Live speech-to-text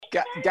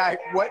Guy,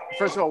 what?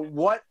 First of all,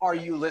 what are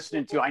you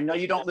listening to? I know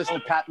you don't listen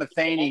to Pat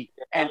Metheny,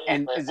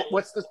 and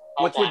what's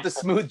with the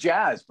smooth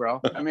jazz,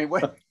 bro? I mean,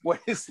 what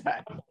is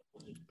that?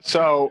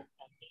 So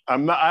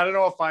I'm not. I don't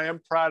know if I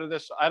am proud of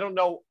this. I don't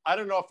know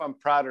if I'm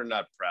proud or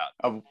not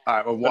proud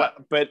Of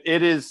what? But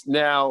it is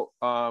now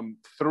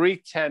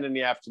 3:10 in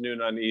the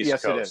afternoon on the East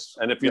Coast. It is.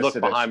 And if you look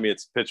behind me,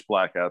 it's pitch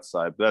black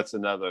outside. But that's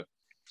another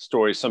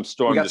story. Some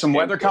storm. We got some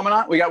weather coming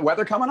on. We got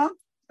weather coming on.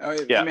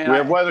 Yeah, we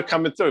have weather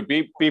coming through.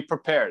 Be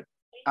prepared.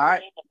 All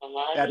right.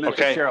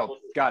 Okay. Cheryl,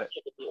 got it.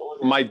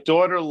 My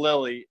daughter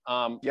Lily.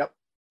 Yep.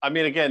 I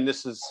mean, again,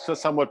 this is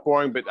somewhat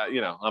boring, but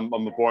I'm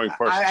a boring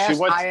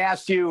person. I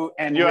asked you,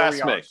 and you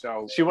asked me.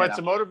 So she went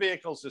to Motor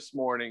Vehicles this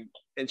morning,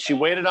 and she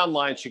waited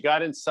online. She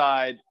got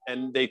inside,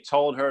 and they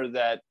told her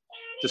that,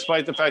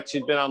 despite the fact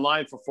she'd been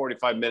online for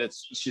 45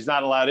 minutes, she's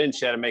not allowed in.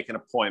 She had to make an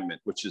appointment,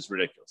 which is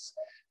ridiculous.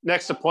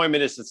 Next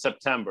appointment is in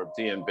September,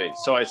 DNB.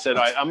 So I said,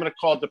 all right, I'm going to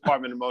call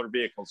Department of Motor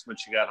Vehicles when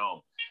she got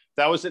home.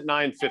 That was at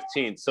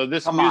 9:15. So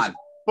this music,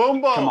 boom,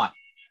 boom.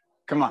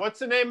 Come on. What's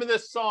the name of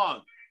this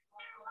song?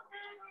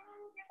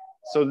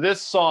 So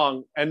this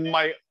song, and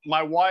my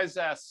wise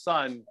ass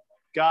son,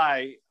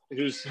 Guy,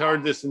 who's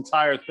heard this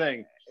entire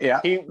thing. Yeah.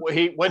 He what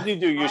did he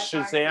do? You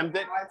Shazammed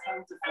it?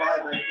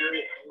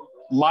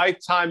 My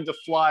Time to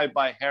Fly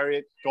by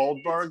Harriet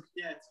Goldberg.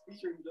 Yeah, it's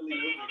featuring Billy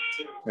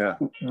Wilder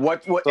too. Yeah.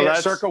 What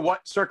so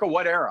circa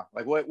what era?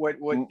 Like what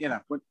boom, do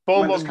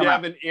you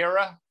have an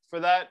era for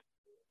that?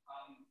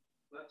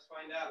 Let's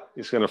find out.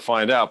 He's going to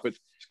find out. But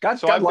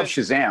God loves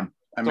Shazam.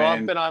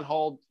 I've been on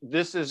hold.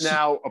 This is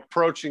now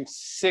approaching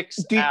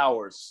 6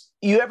 hours.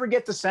 You ever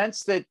get the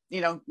sense that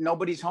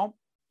nobody's home?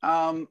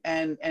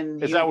 And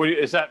is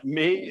that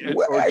me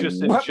or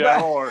just in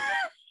general? Or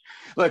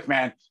look,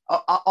 man,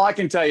 all I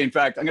can tell you, in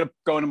fact, I'm going to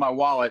go into my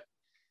wallet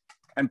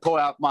and pull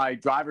out my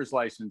driver's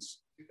license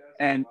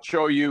and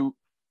show you.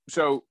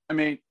 So, I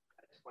mean,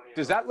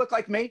 does that look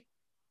like me?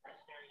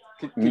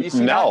 Can you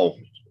see that?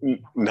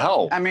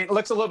 No. I mean, it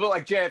looks a little bit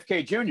like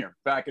JFK Jr.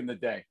 back in the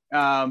day.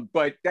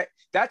 But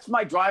that's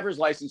my driver's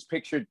license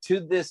picture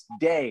to this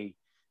day.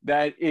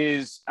 That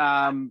is,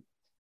 in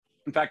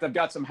fact, I've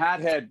got some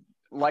hat head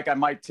like I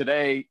might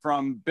today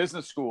from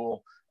business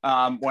school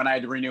when I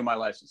had to renew my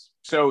license.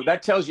 So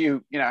that tells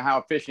you, how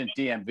efficient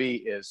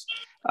DMV is.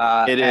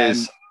 It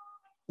is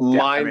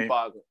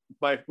mind-boggling.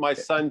 My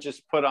son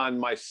just put on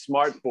my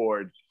smart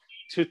board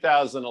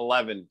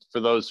 2011 for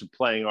those who are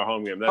playing our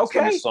home game. That's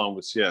when the song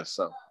was.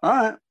 So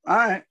all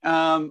right.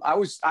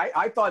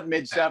 I thought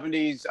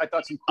mid-70s. I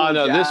thought some cool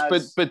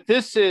jazz. But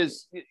this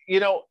is,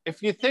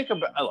 if you think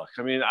about, look,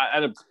 I mean,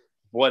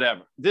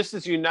 whatever. This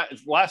is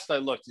last I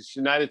looked, it's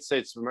United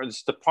States of America,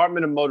 this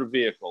Department of Motor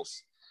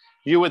Vehicles.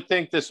 You would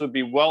think this would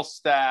be well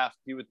staffed.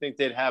 You would think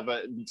they'd have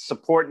a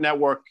support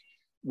network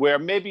where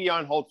maybe you're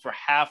on hold for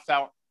half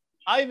hour.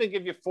 I even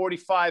give you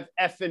 45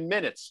 effing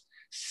minutes.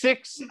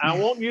 6, I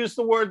won't use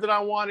the word that I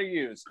want to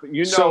use, but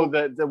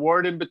that the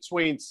word in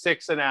between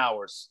 6 and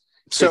hours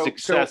is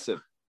excessive.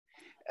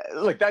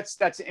 Look,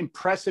 that's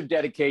impressive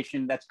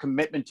dedication. That's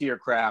commitment to your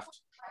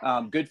craft.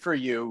 Good for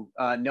you.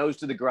 Nose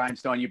to the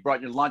grindstone. You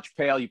brought your lunch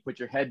pail. You put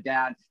your head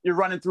down. You're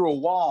running through a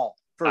wall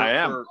for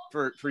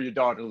your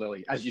daughter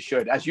Lily, as you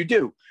should, as you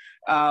do.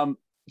 So,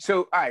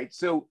 all right.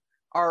 So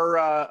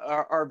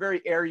our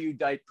very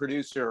erudite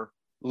producer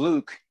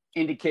Luke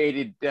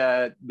indicated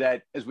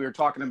that as we were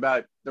talking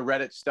about the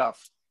Reddit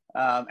stuff,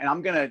 and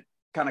I'm going to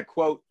kind of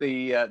quote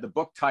the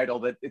book title,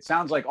 that it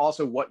sounds like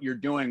also what you're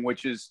doing,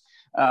 which is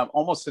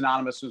almost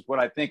synonymous with what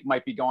I think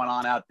might be going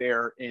on out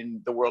there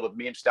in the world of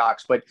meme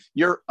stocks, but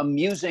you're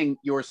amusing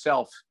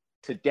yourself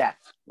to death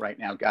right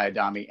now, Guy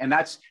Adami. And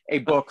that's a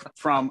book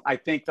from, I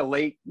think, the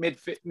late mid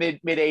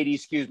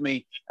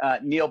 80s,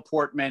 Neil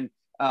Portman,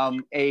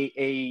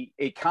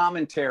 a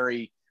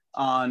commentary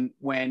on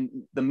when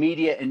the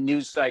media and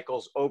news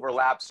cycles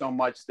overlap so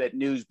much that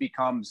news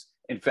becomes,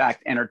 in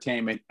fact,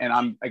 entertainment. And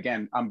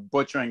I'm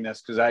butchering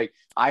this because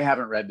I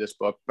haven't read this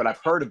book, but I've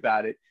heard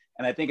about it.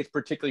 And I think it's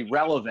particularly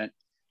relevant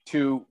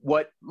to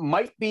what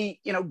might be,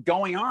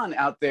 going on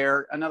out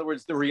there. In other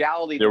words, the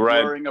reality, the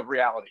blurring of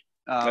reality.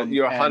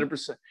 You're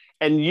 100%.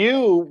 And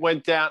you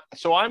went down.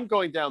 So I'm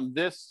going down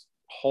this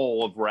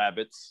hole of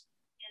rabbits.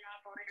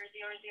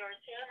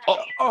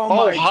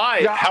 Oh,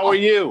 hi. God. How are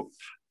you?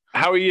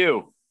 How are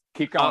you?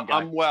 Keep going, Guy.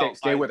 I'm well.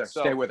 Stay with her.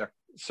 Stay with her.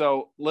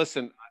 So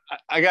listen,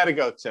 I got to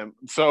go, Tim.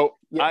 So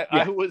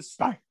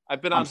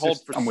I've been on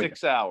hold for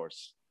 6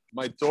 hours.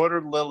 My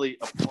daughter Lily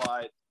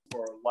applied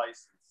for a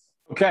license.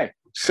 Okay.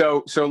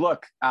 So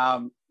look,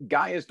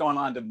 Guy has gone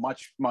on to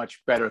much,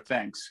 much better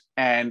things.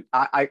 And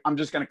I'm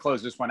just going to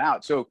close this one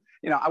out. So,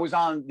 I was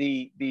on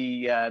the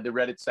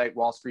Reddit site,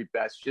 Wall Street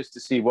Bets, just to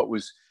see what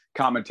was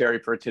commentary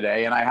for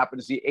today. And I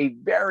happened to see a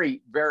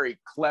very, very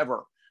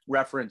clever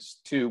reference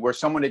to where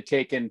someone had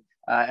taken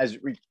as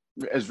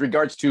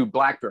regards to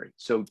BlackBerry.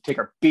 So take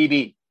our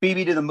BB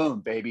to the moon,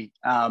 baby.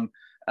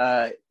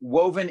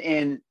 Woven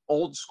in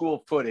old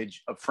school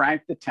footage of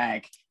Frank the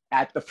Tank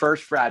at the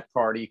first frat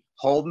party,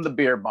 holding the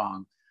beer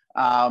bong,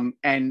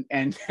 and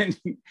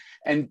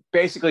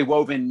basically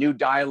wove in new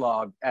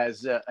dialogue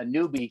as a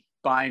newbie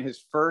buying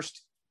his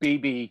first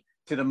BB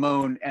to the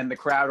moon, and the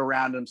crowd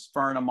around him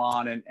spurring him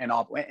on and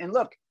all. And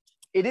look,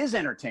 it is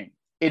entertaining.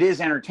 It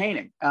is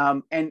entertaining.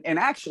 And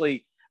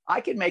actually,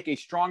 I could make a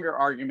stronger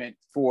argument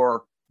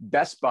for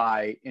Best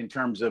Buy in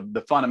terms of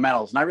the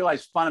fundamentals. And I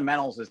realize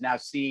fundamentals is now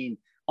seen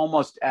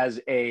almost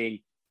as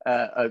a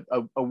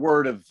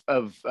word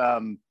of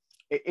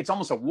it's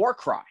almost a war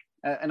cry.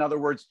 In other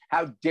words,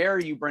 how dare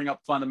you bring up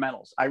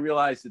fundamentals? I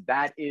realize that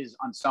that is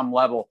on some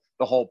level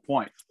the whole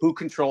point. Who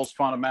controls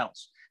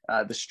fundamentals?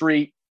 The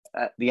street,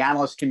 the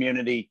analyst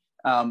community.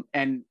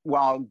 And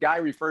while Guy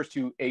refers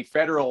to a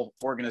federal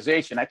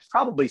organization, that's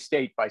probably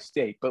state by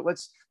state, but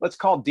let's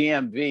call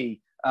DMV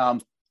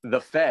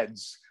the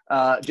feds,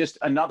 just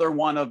another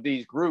one of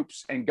these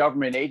groups and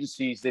government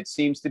agencies that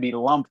seems to be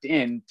lumped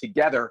in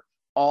together,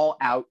 all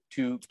out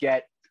to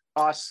get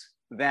us,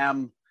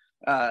 them,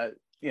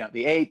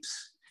 the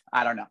apes.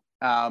 I don't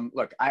know.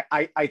 Look,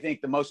 I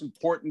think the most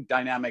important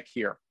dynamic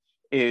here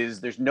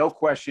is there's no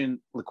question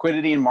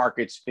liquidity in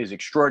markets is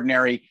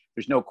extraordinary.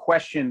 There's no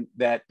question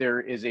that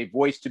there is a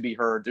voice to be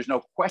heard. There's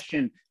no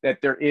question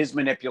that there is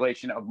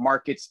manipulation of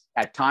markets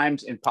at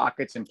times in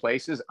pockets and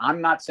places.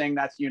 I'm not saying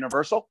that's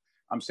universal.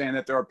 I'm saying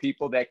that there are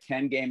people that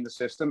can game the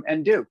system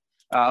and do.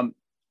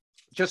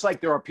 Just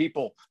like there are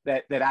people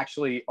that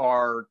actually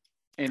are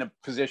in a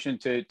position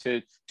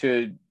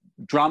to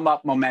drum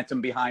up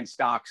momentum behind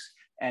stocks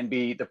and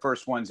be the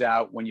first ones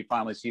out when you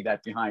finally see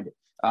that behind it.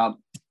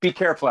 Be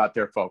careful out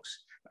there,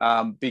 folks,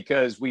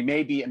 because we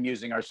may be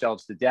amusing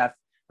ourselves to death.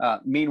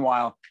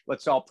 Meanwhile,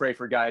 let's all pray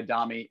for Guy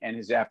Adami and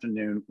his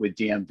afternoon with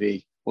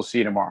DMV. We'll see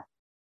you tomorrow.